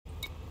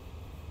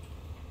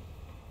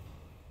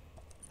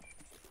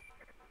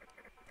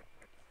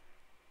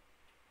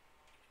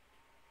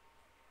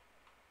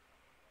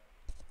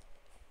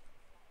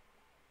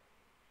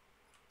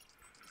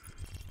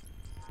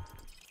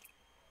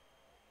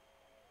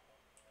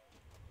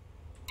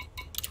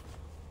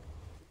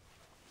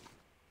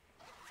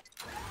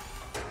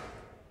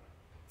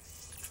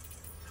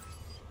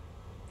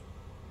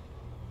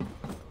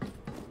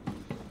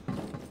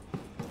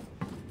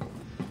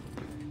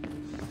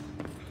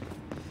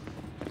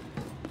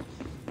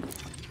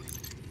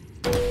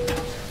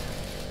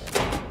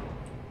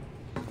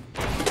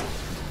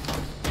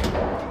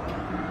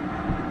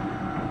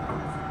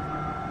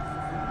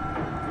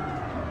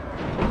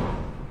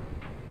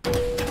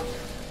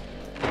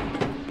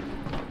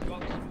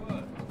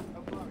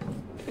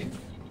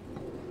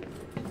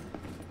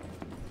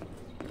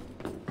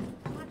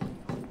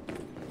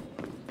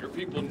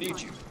people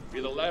need you. Be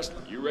the last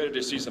one. You ready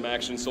to see some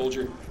action,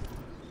 soldier?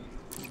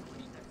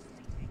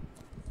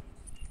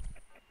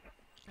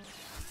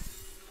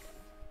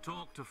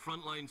 Talk to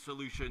Frontline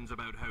Solutions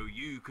about how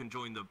you can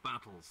join the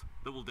battles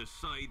that will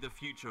decide the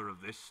future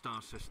of this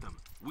star system.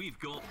 We've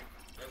got...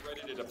 Get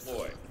ready to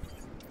deploy.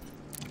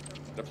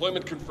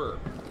 Deployment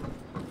confirmed.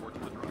 Report to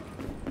the drone.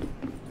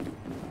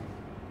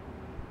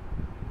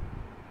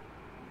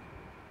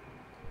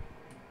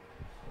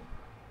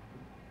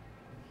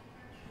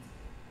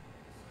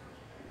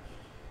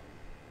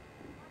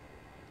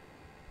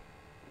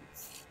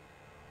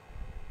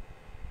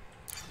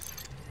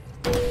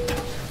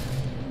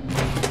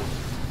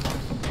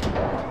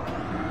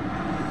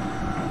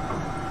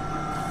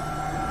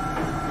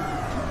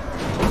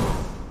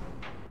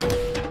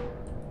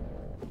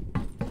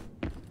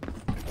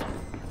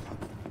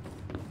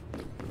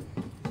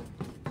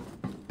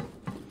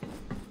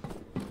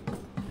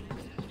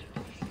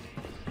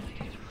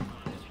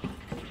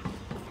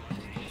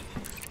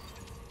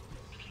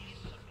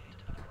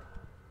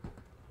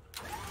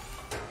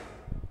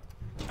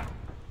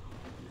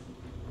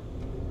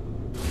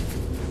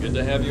 Good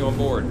to have you on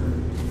board.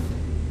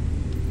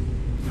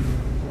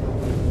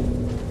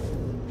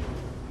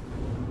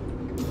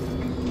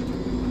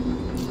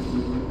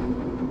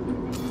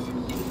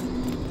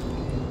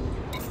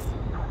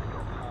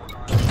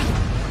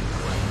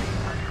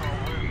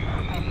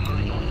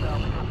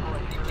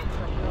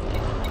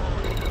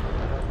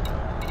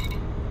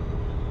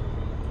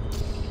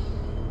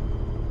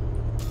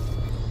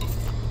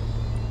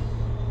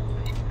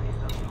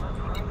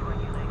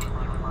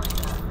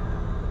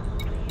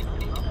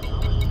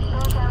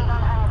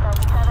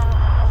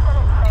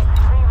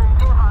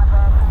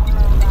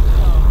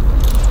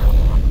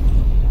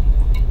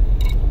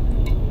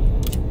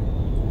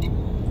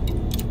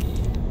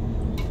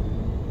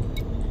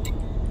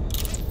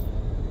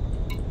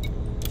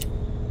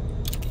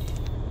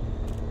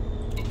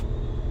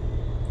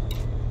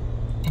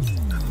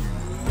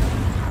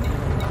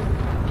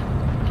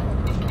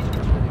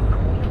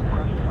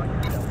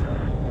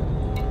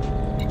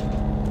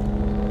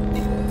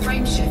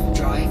 Frameshift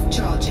drive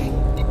charging.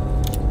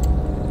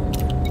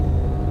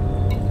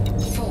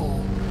 4,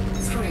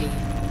 3,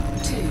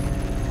 2,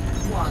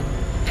 1,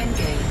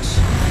 engage.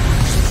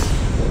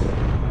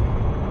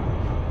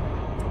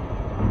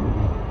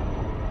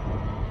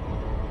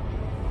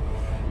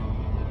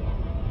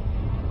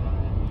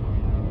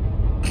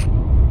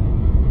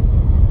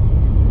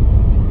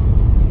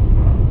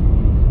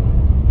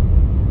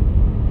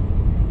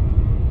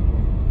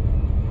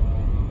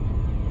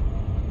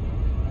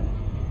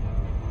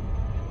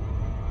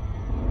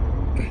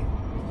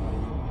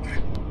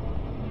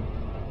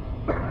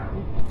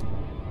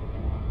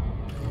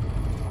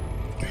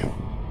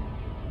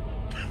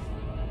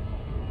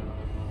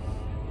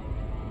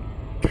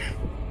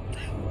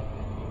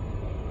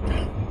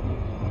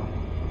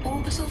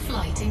 Orbital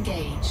flight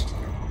engaged.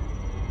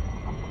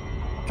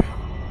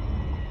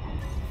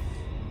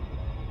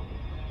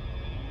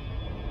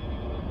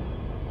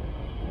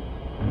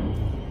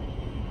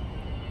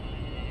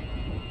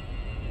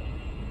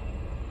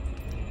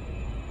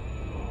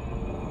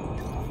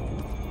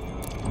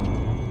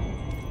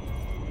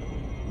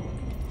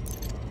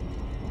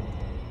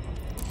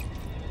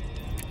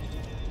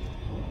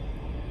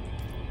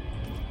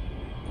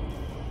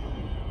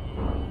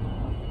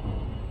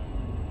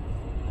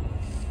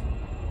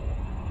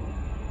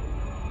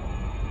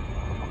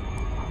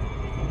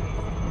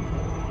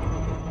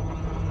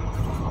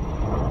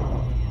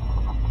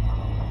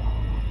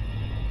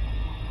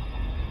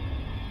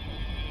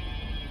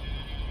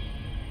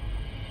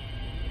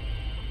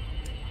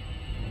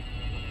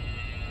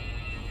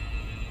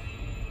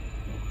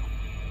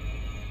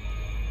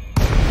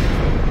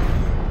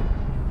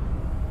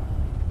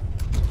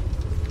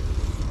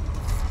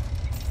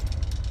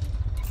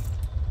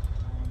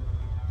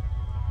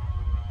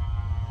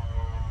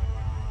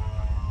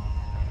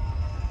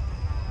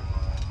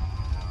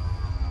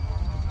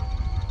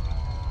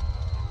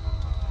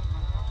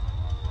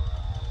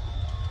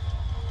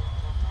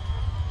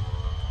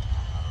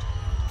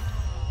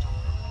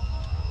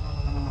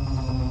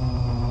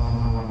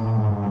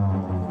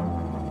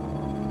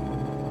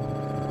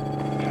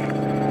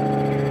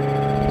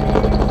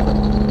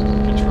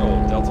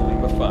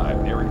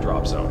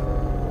 Drop zone.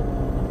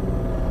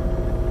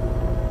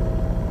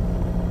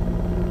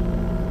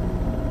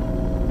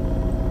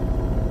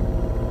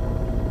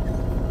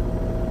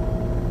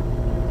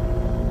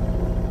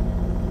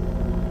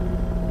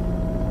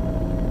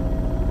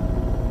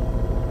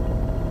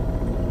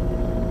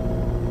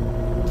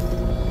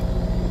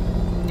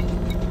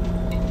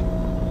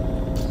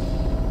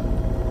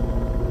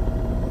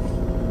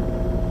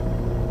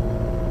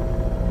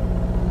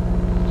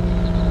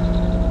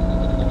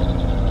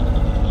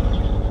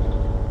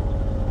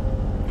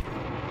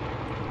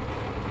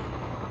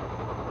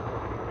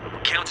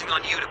 Counting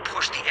on you to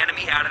push the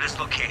enemy out of this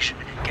location.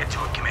 Get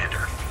to it,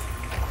 Commander.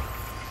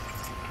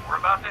 We're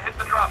about to hit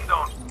the drop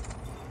zone.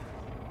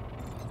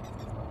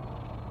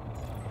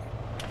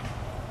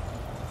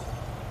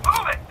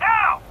 Move it,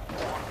 now!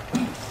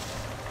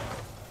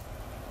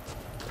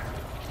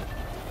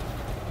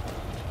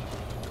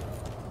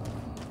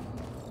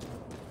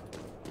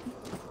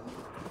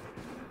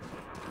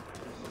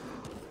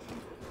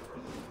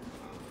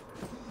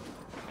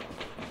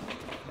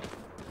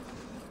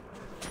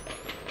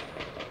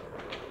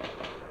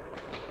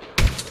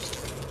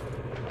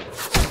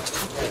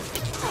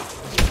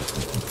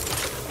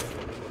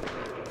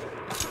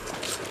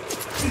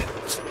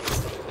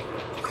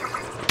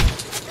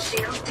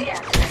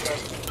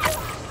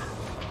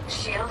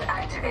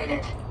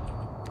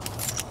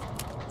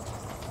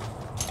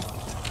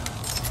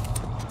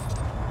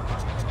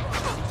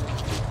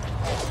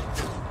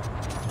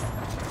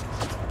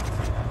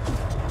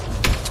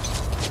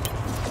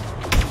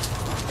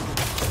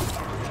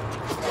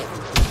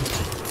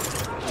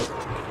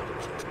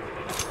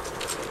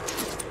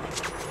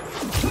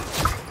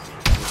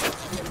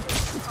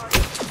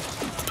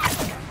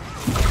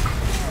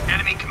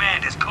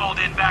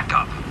 in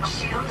backup.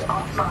 Shield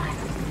offline.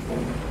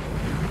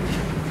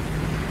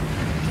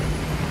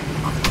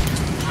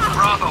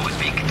 Bravo is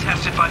being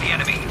contested by the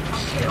enemy.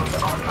 Shield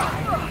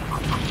online.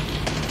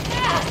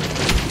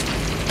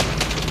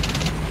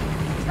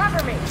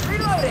 Cover me!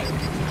 Reloading!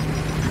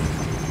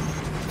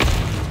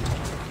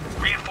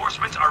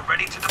 Reinforcements are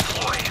ready to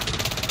deploy.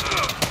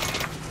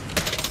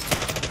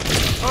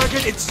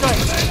 Target in sight.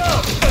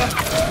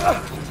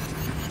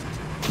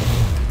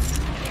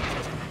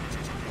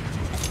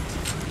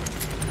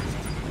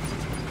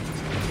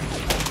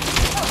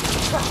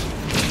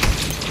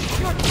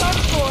 You're done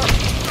for!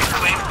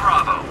 Claimed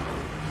Bravo.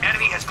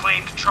 Enemy has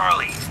claimed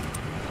Charlie.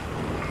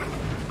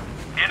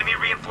 Enemy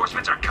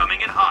reinforcements are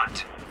coming in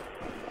hot.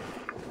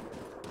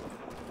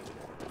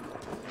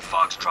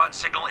 Foxtrot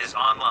signal is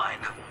online.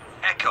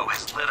 Echo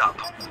has lit up.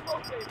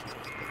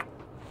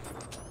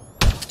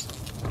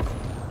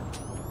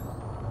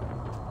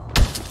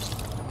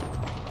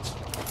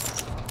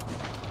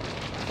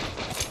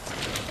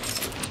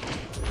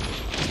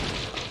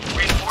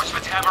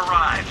 Reinforcements have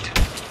arrived.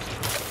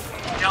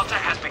 Delta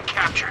has been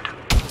captured.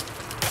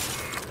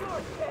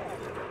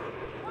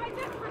 Why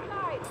this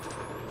precise?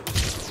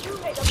 You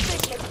made a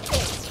big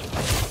mistake.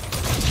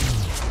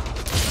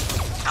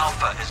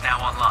 Alpha is now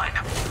online.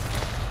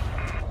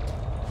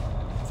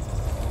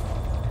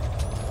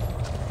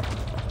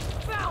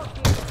 Found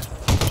you!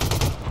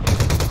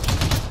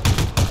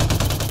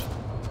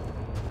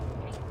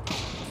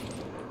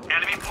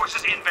 Enemy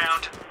forces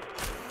inbound.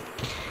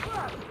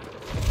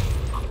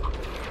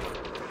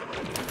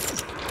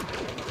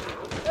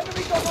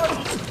 Enemies on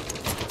us!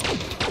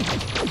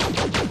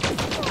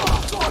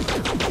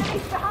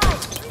 Enemies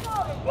behind!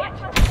 Reloading! Get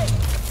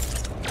this!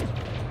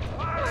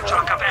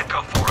 Chalk up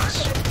Echo for us.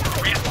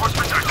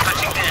 Reinforcements are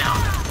touching down.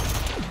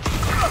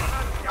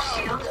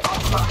 Shield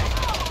offline.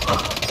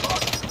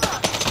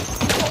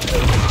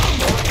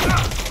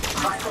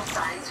 Vital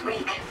signs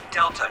weak.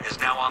 Delta is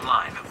now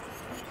online.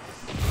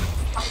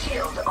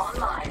 Shield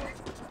online.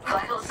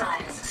 Vital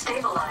signs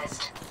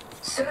stabilized.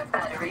 Suit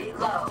battery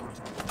low.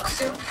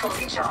 Suit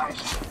fully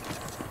charged.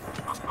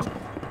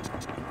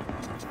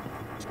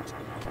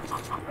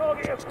 Go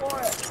get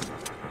quiet!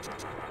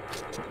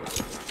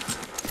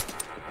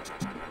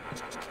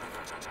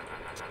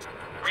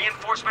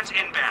 Reinforcements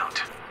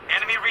inbound.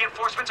 Enemy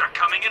reinforcements are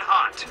coming in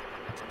hot.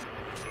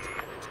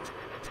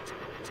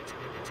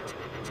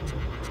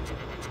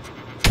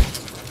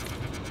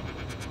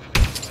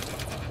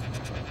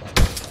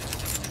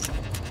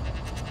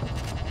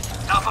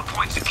 Alpha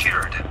point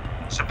secured.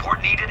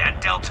 Support needed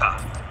at Delta.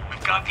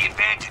 We've got the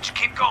advantage.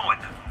 Keep going.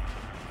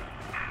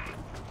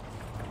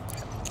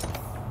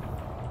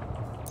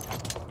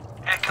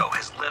 Echo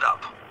has lit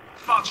up.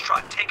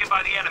 Foxtrot taken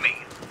by the enemy.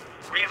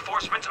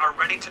 Reinforcements are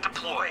ready to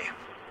deploy.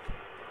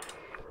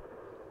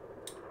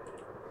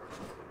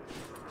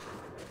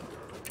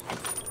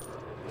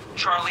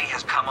 Charlie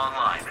has come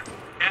online.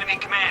 Enemy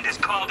command has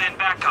called in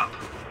backup.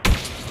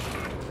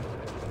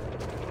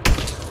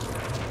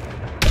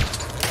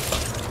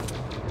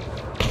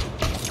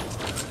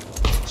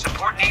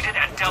 Support needed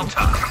at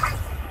Delta.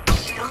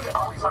 Shield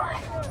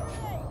offline.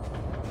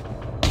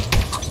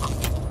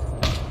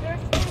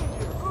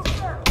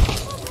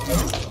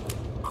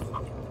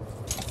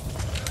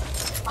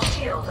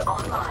 Shield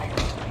online.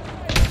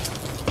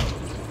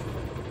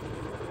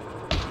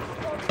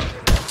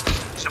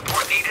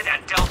 Support needed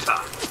at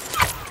Delta.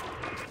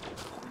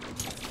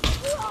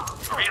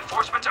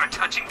 Reinforcements are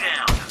touching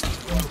down.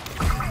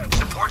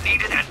 Support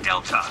needed at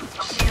Delta.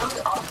 Shield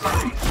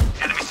offline.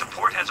 Enemy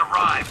support has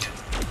arrived.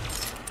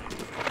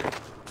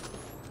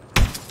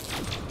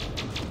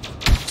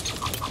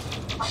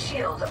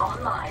 Shield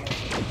online.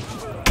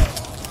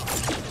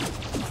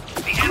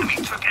 The enemy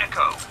took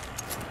Echo.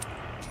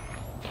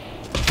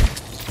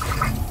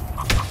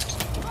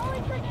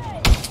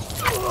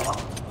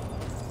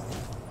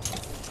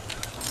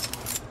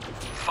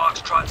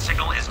 Foxtrot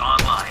signal is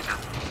online.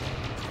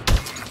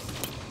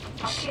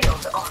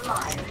 Shield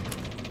online.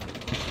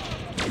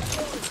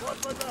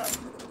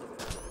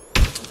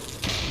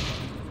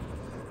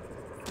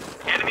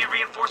 Enemy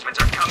reinforcements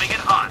are coming in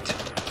hot.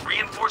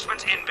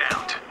 Reinforcements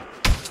inbound.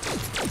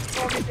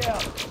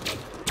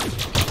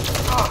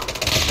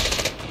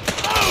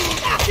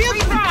 Shield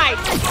right!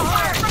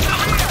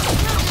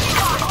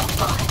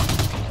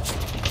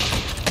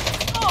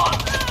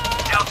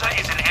 Delta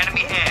is in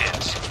enemy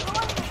hands.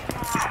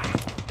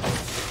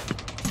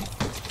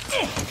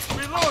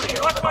 Reloading.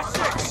 Watch my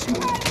six.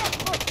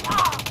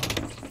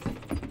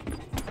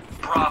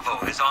 Bravo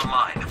is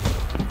online.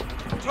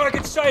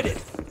 Target sighted.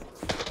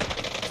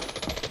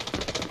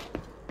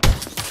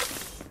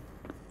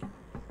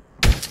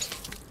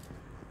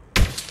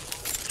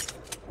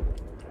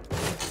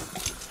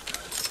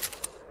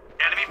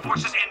 Enemy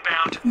forces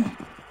inbound.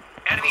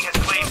 Enemy has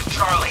claimed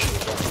Charlie.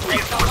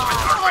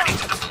 Reinforcements are ready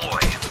to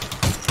deploy.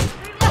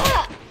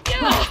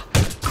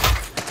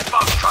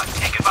 Foxtrot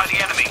taken by the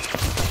enemy.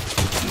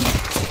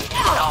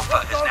 Alpha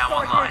is now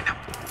online.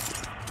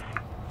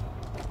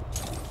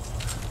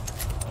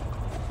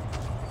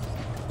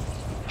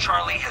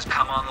 Charlie has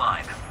come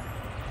online.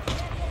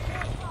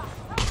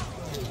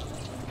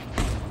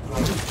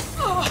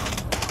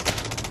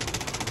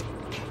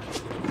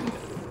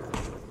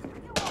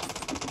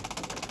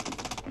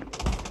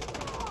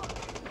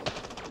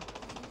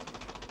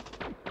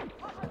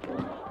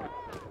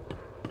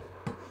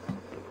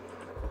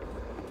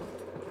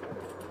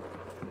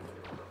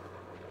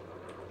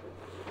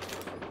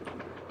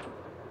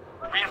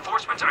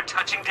 Reinforcements are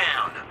touching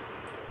down.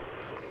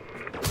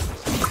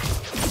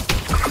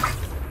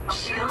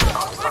 Shield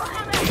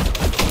offline.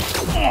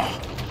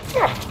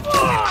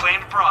 We've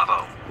claimed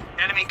Bravo.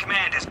 Enemy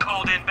command has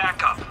called in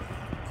backup.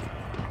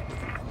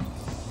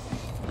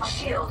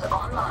 Shield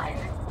online.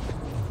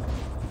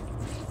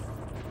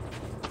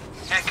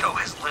 Echo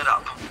has lit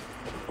up.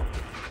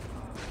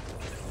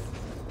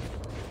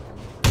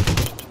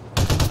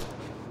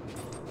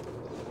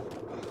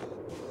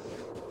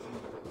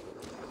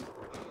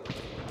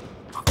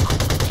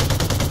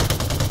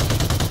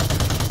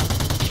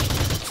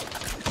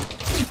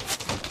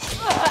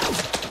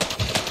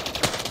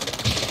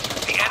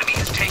 The enemy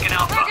has taken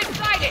Alpha. Target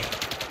sighted!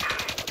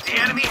 The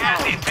enemy has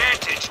the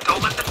advantage.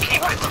 Don't let them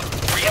keep it.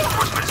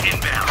 Reinforcements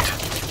inbound.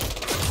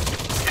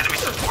 Enemy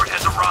support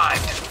has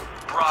arrived.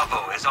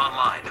 Bravo is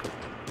online.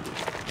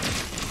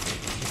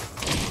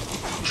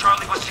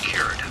 Charlie was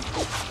secured.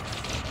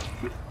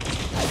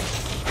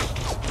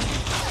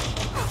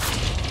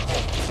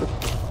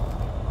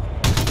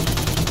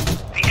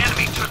 The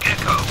enemy took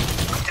Echo.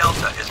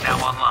 Delta is now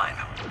online.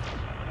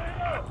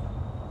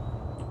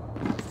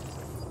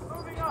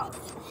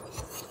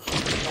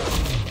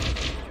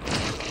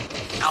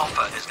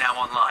 Alpha is now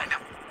online.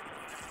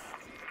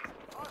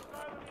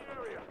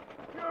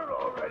 You're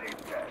already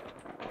dead.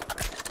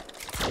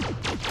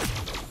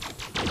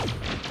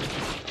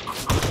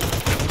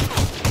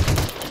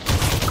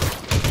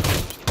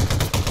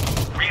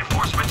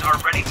 Reinforcements are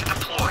ready to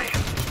deploy.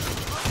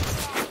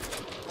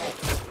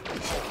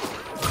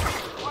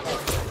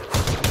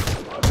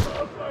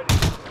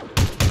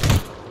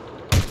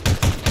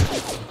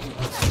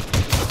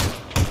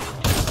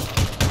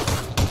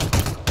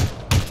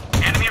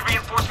 Enemy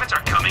reinforcements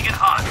are coming in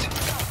hot.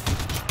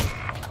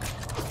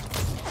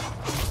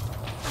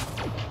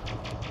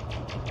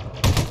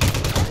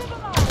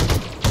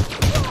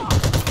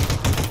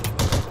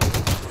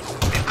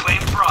 We've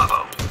claimed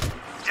Bravo.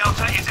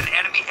 Delta is in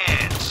enemy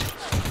hands.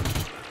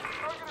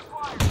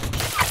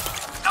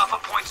 Alpha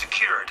point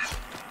secured.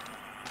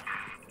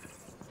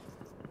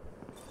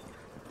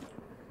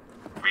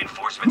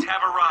 Reinforcements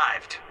have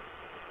arrived.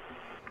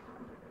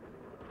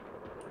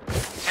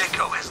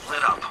 Echo has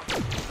lit up.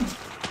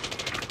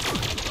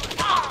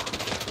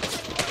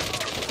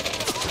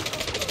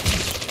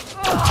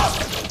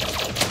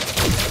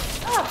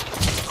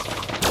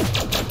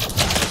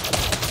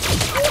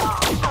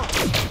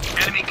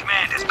 Enemy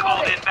command has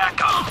called in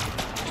backup.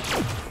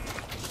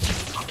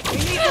 We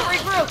need to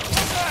regroup!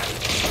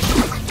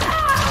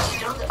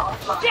 Shield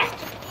offline. Shit!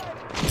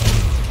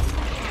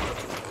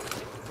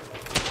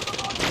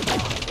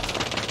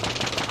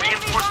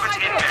 Reinforcements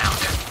inbound.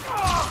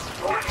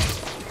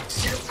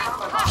 Suit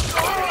power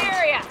Hostile in the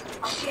area!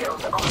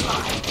 Shield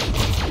online.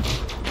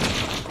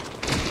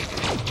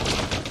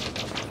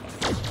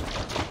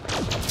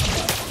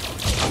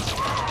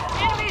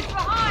 Enemies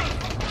behind!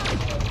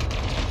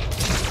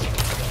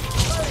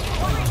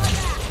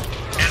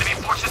 Enemy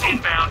forces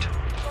inbound.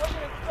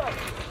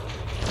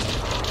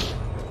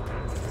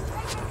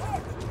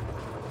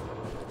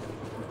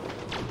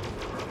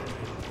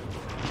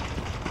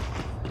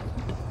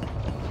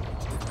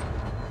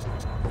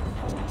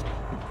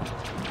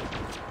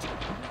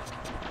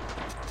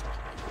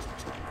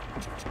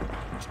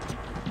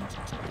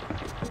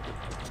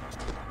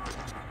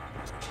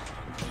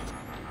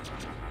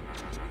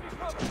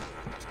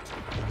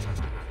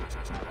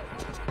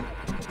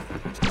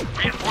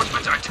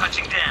 Reinforcements are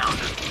touching down.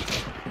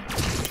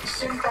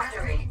 Suit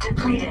battery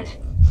depleted.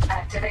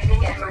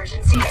 Activating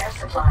emergency air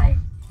supply.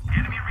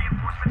 Enemy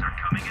reinforcements are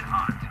coming in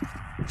hot.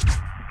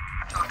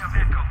 Talk of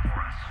Echo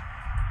for us.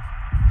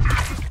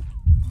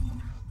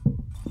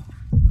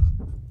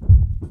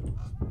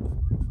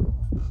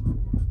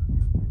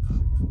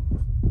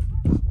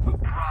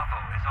 Bravo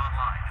is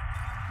online.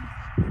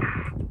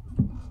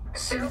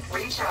 Suit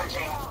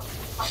recharging.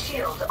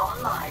 Shield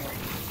online.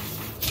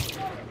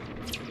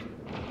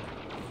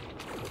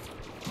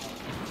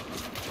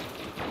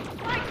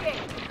 Fighting!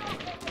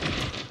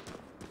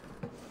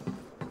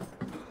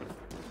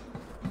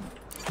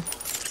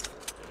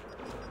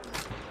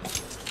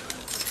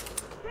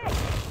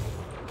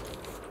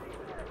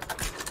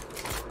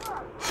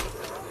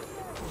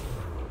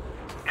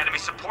 Enemy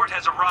support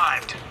has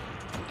arrived.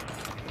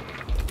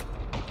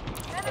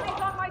 Enemies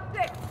on my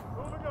 6!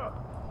 Moving up.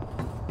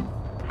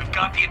 We've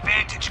got the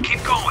advantage.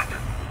 Keep going.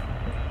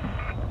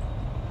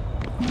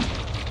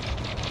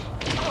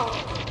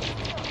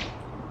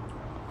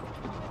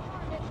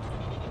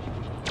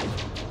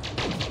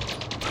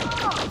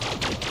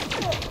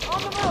 On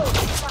the move!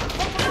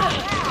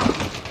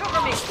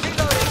 Cover me!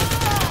 Reloading!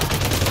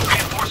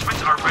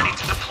 Reinforcements are ready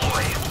to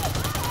deploy.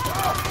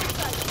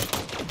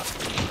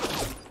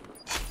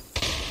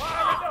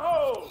 Fire in the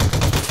hole!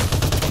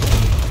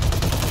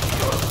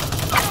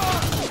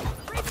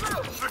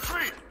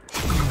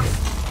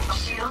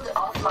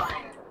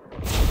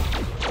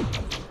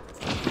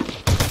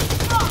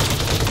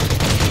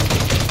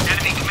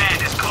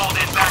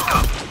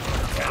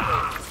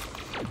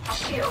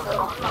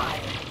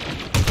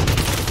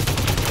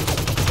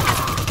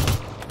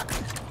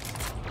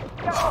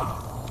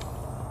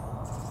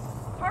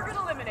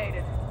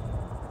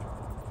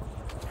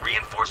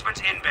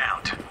 Reinforcements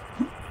inbound.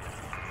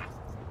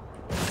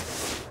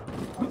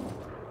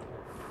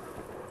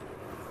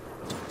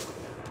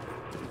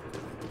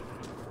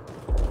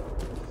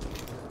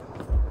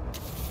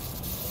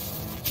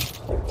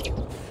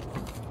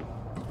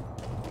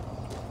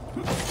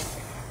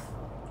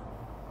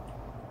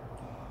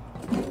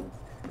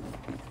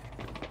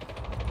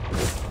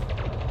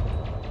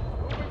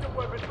 Moving to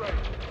weapons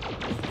range.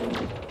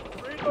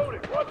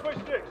 Reloading. Watch my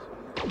sticks.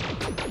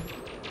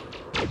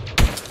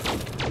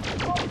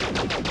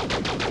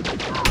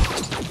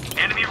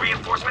 Enemy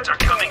reinforcements are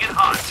coming in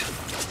hot.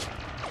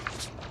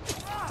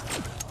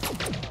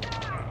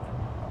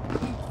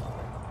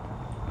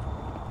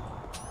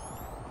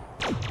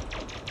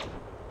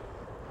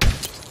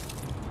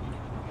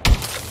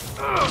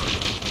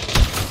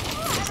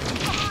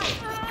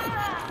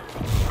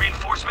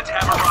 Reinforcements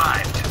have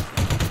arrived.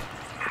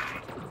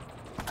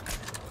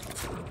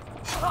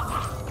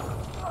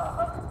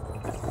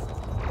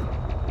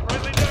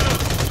 Friendly down.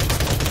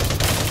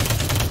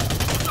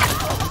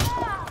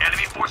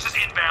 Enemy forces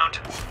inbound.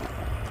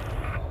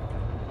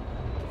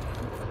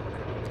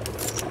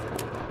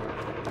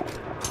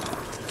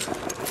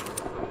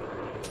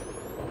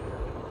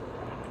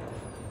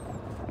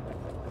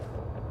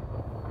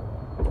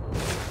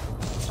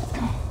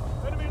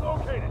 Enemy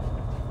located.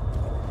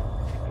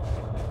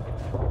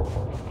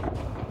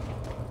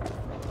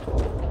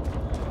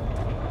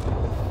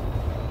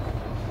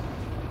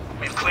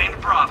 We've claimed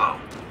Bravo.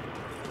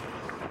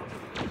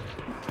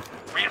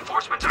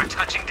 Reinforcements are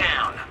touching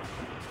down.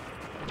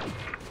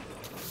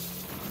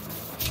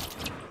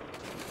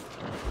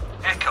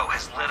 Echo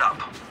has lit up.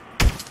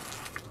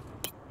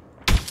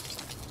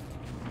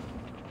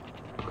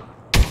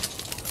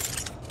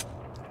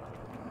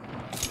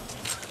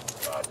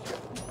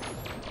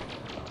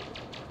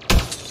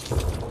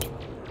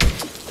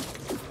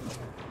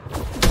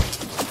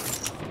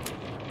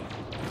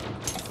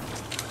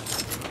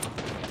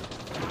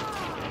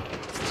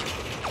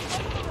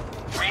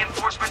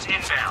 Reinforcements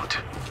inbound.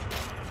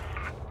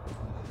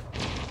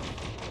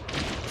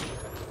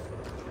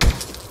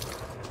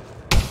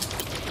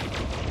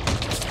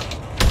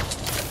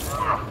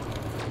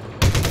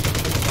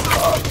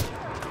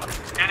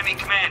 Enemy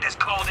command has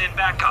called in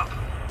backup.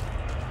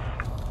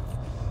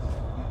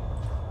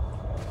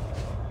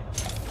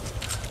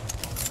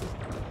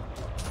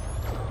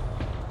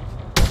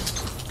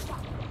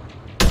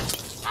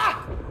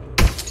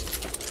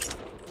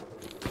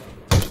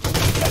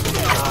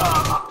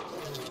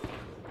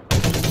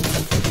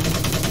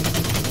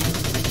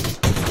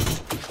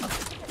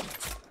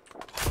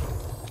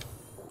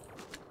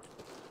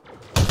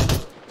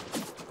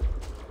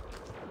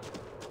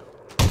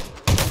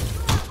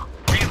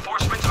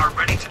 Reinforcements are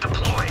ready to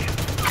deploy.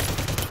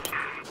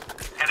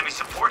 Enemy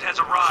support has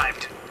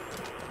arrived.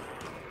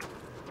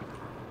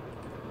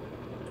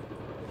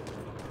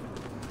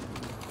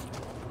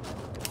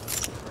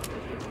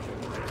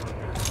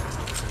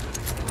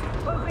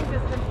 Closing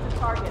distance to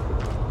target.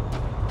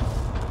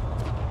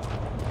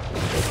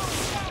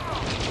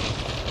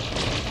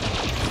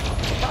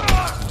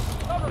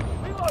 Cover me.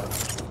 Reload.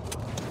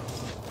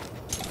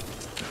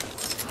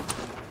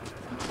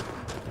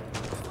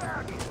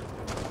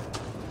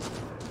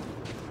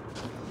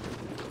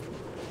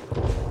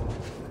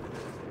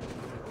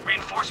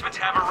 Reinforcements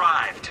have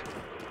arrived.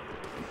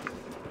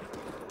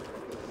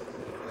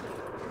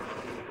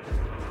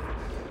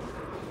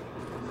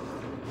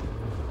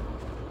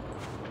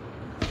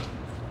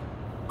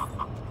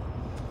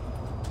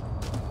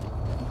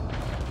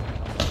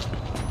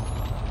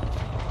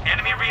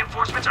 Enemy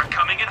reinforcements are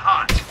coming in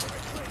hot.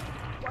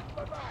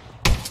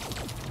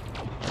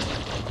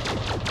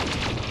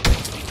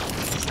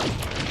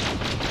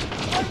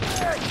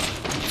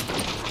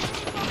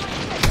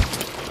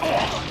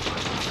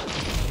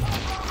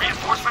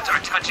 Reinforcements are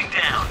touching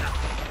down.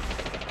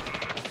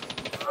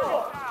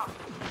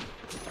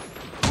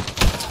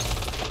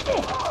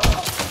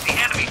 The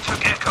enemy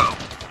took Echo.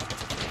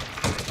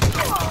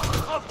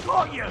 I've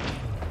got you.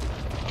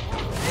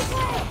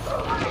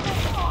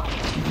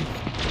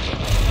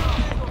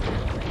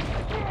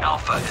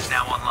 Alpha is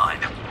now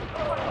online.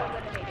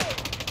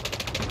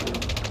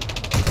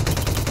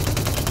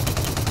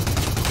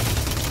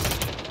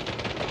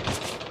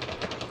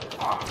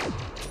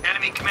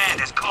 Enemy command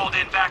has called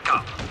in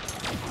backup.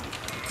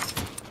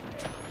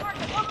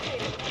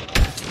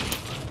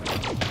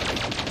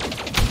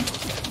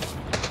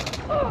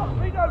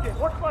 Reloading.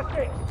 Watch my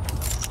sticks.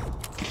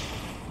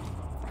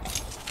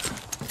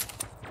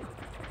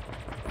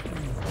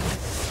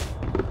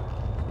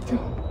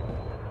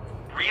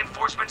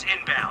 Reinforcements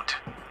inbound.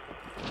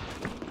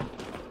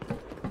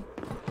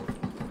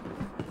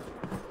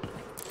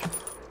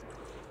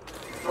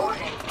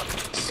 Warning.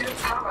 Suit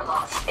power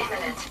loss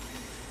imminent.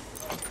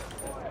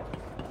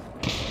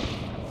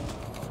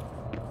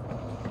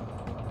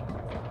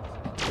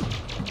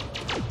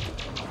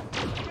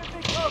 Give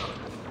me cover.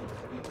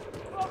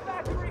 Fall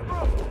back and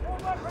regroup.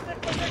 Move up from this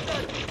position.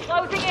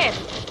 Closing in.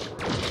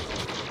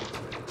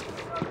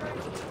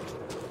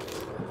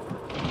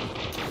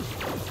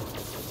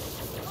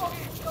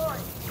 Okay,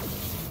 sorry.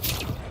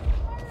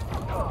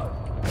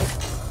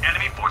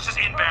 forces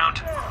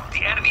inbound.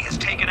 The enemy has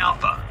taken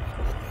Alpha.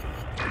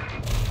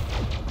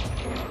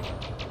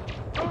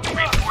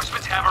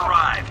 Reinforcements have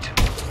arrived.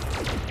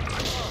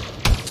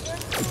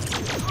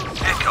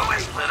 Echo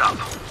has lit up.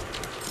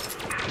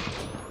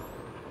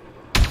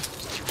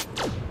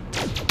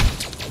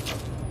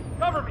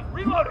 Cover me!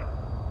 Reloading!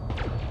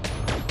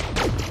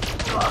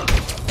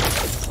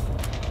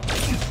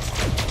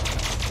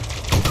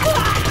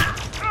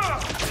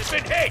 It's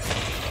been hit!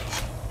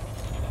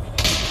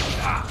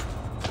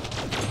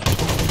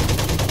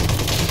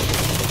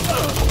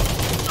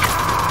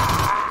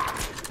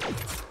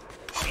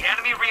 The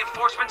enemy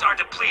reinforcements are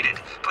depleted.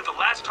 Put the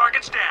last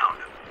targets down.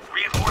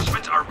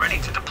 Reinforcements are ready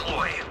to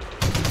deploy.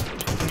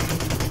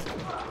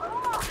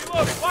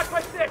 Reloading! Watch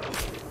my six!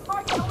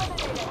 Target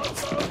eliminated.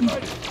 Cover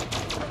me.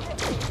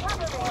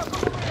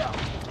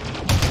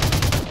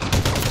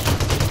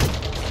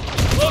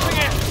 Closing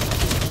in!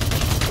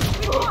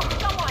 We lost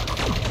someone.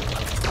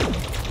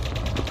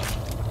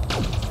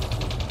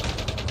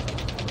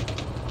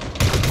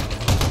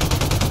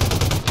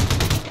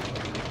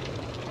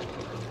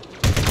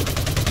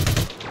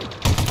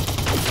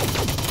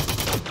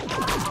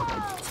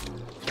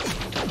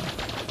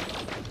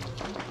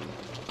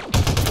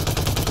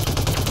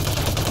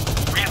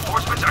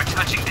 Reinforcements are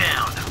touching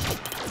down.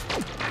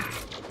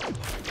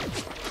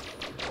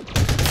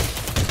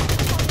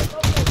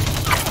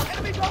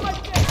 Enemies on my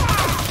six!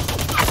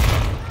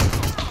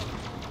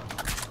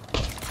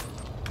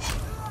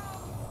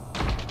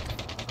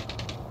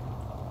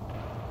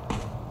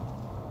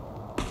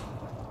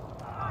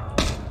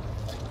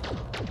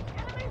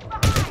 Enemies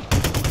behind.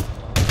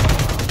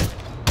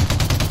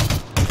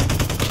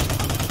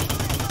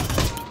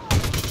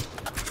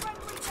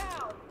 Friendly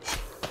down.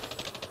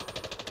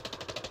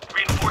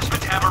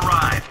 Reinforcements have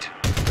arrived.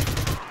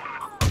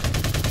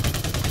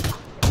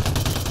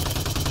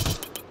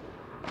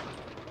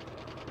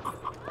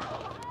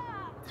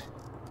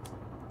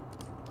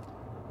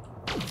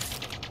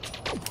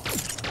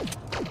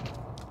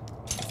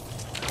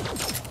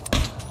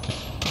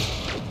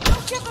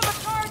 Don't give them a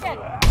target.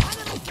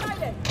 Enemy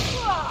sighted.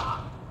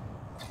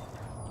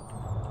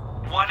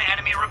 One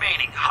enemy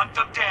remaining. Hunt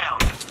them down.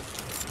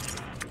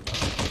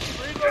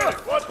 Reloading!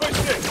 Watch my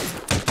six!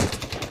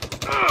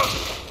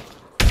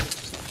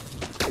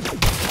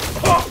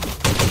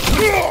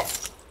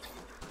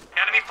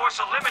 Enemy force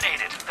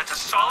eliminated. That's a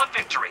solid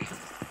victory.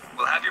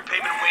 We'll have your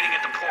payment waiting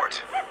at the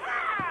port.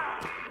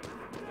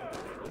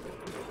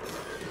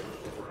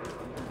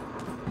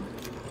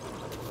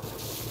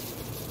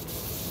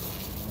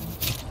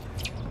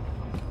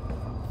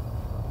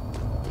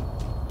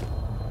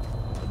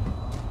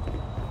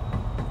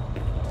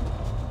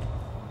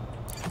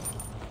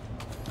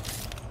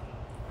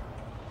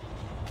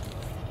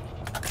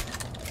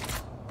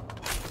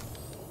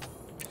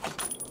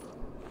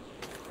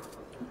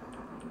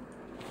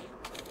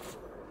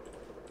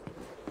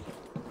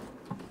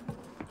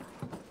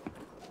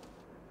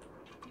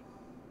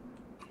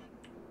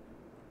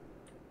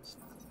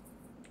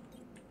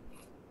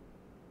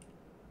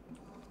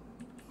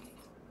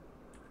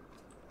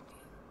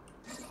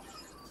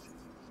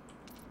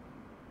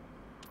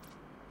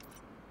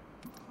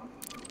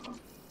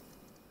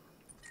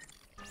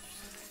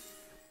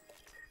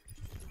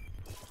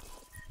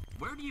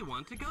 Where do you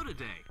want to go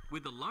today?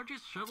 With the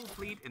largest shuttle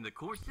fleet in the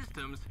core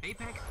systems,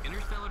 Apex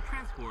Interstellar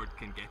Transport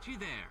can get you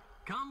there.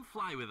 Come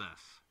fly with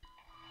us.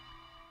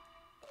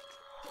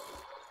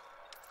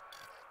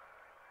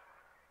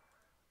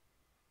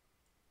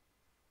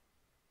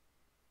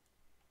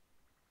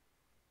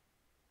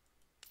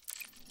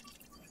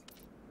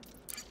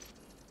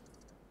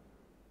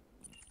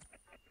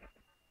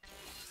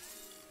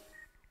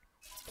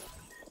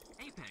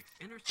 Apex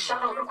Interstellar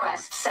Shuttle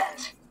request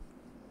sent.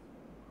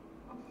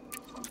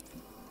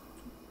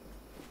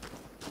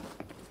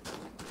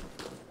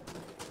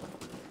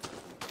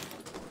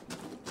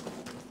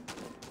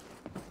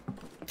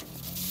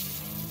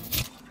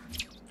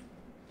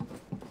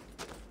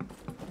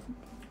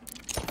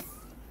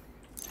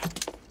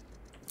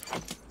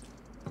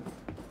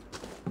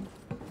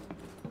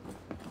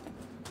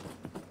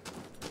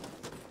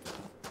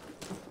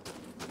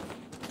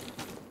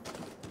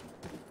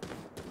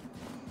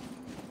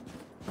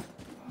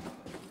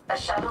 The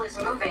shuttle is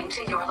moving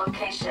to your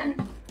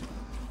location.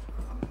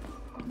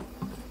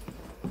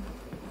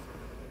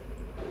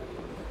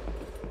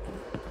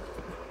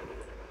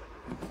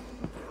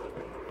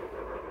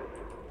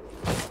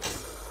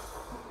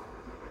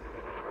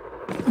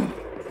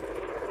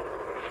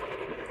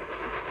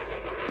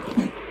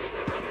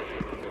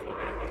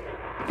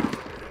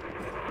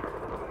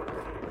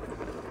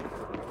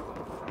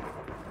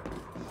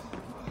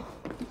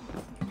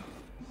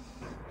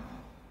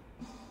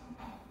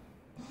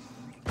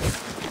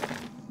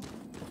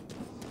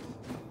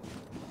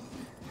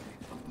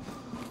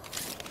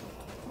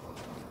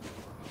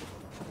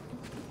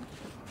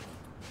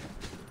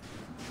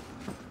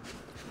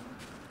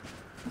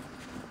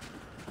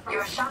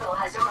 Your shuttle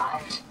has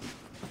arrived.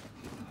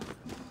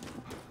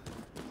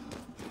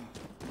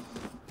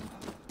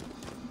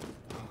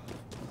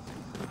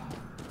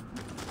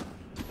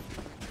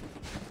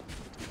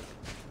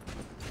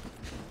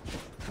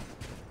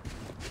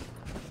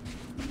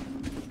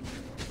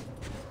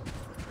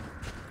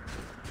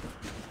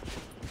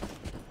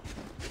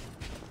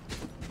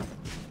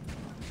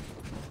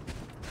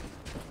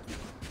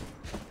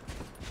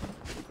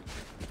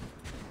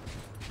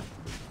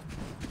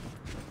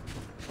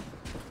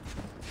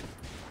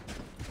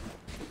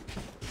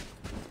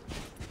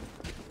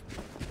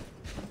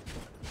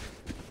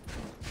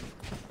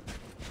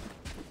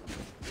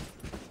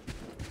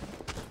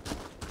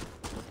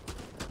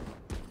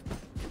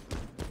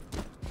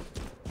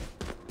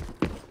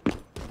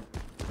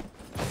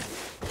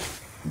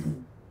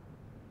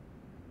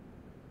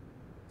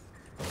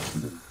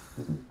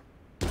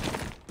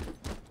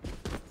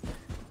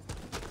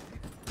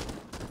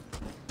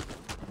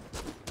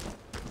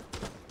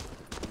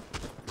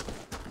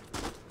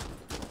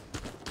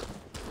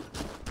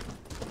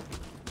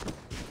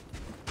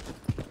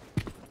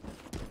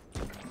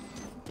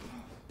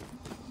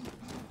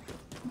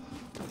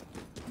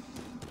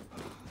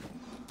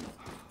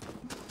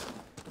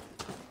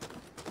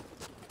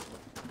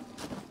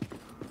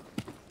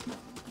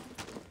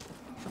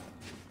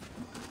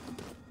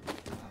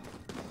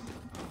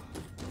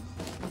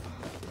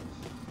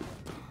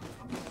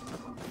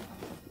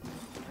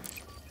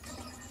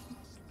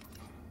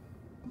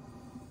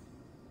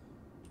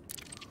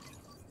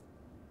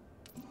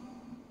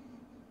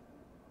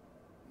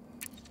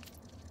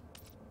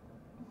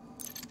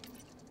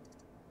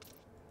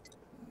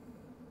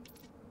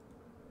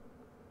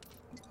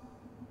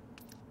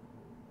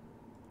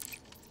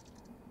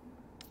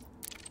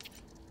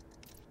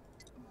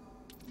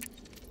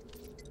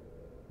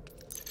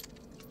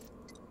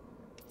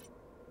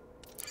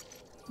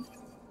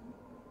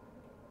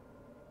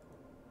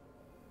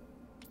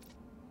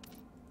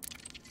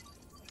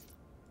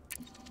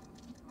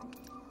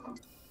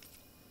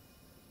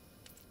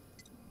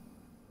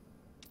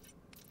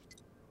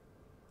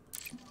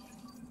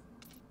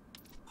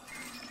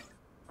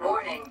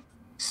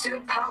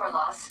 Power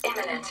loss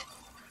imminent.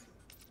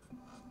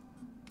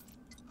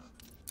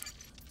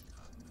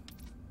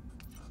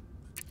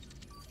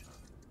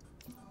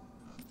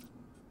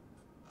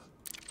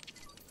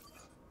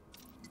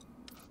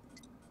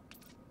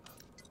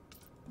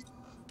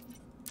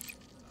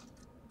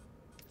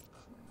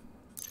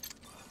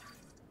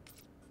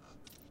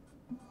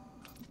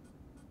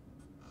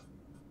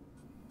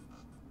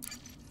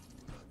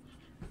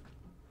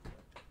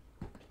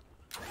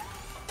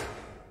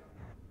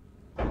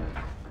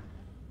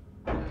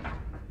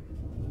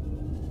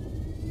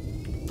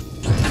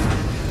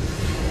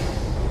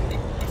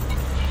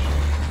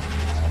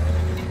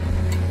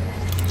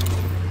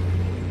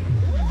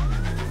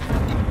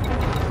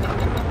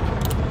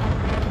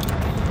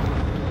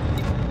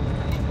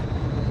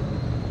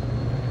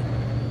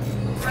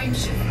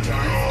 Frameshift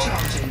drive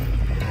charging.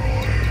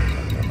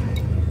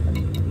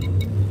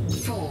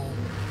 4,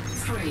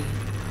 3,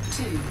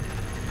 2,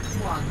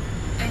 1.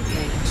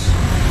 Engage.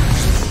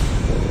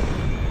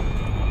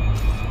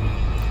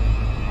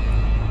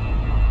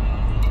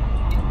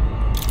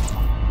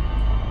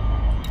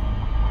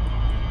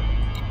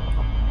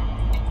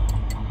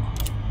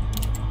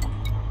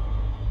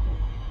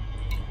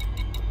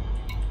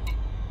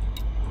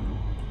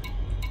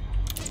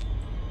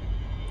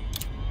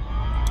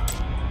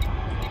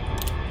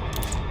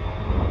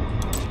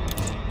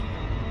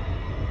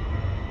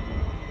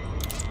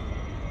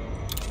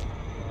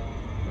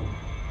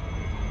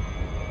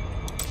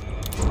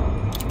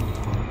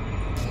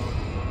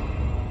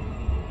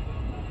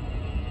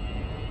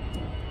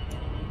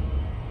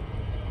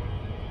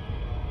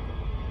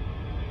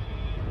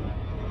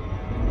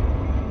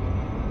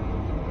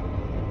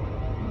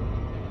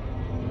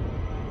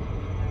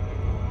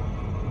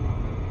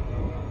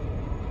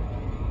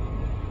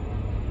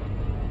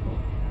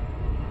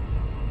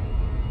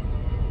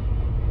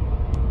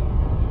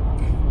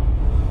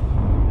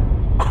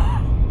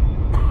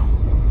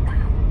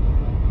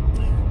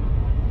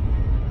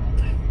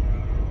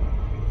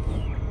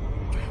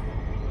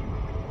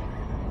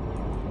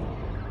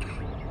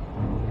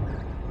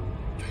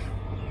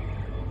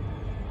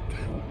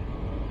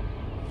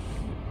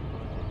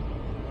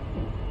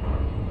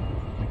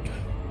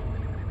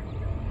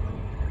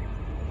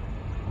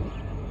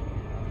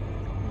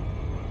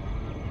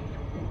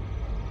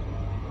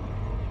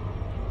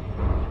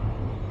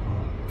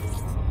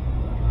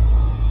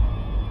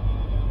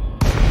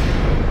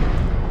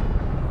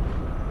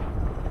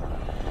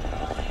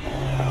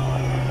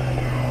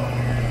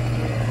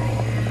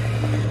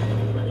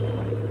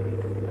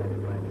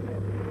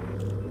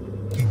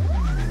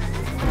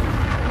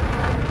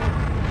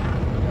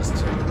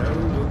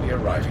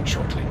 Arriving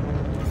shortly.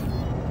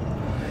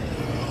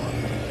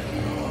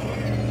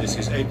 This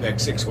is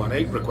Apex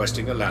 618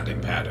 requesting a landing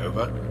pad,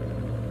 over.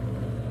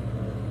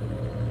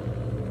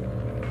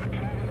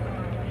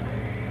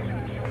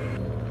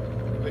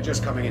 We're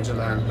just coming into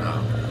land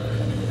now.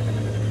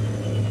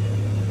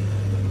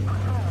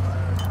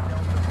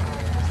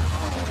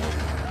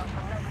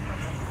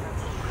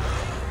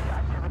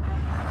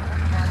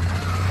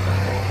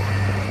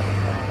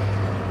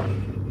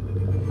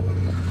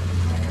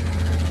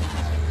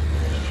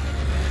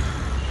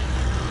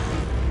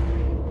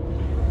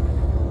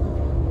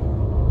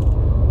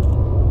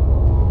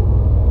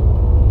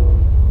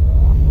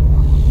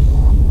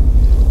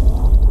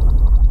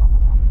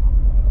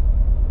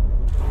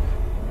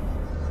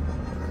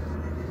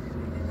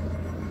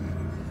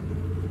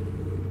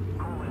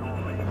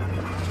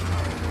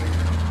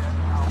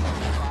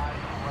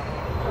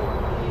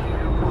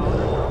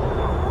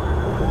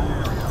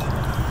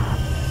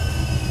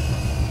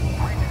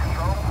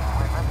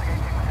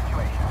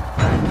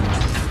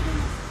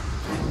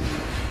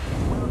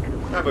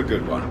 Have a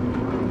good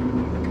one.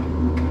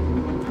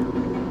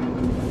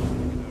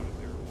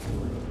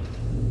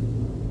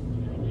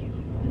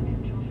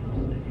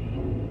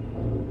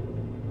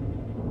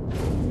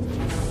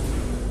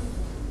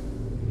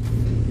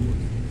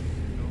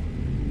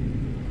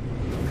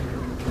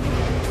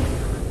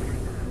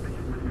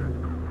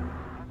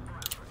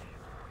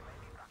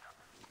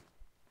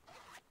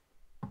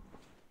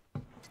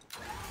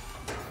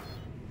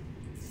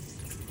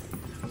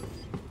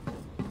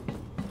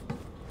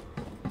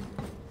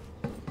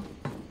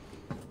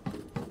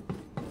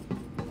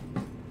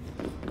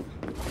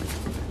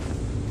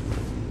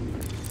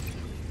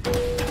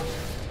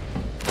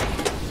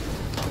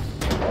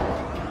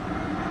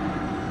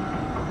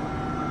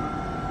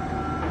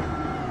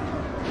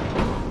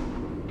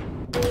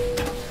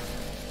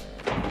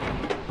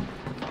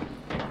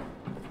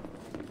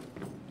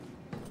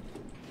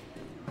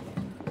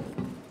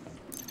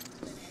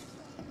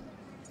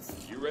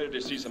 Ready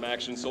to see some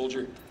action,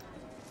 soldier?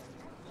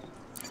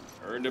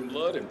 Earned in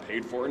blood and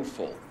paid for in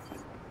full.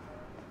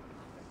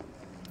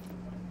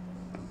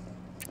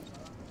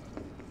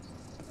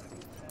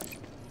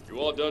 You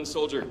all done,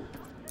 soldier?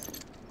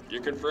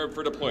 You're confirmed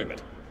for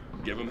deployment.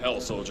 Give him hell,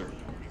 soldier.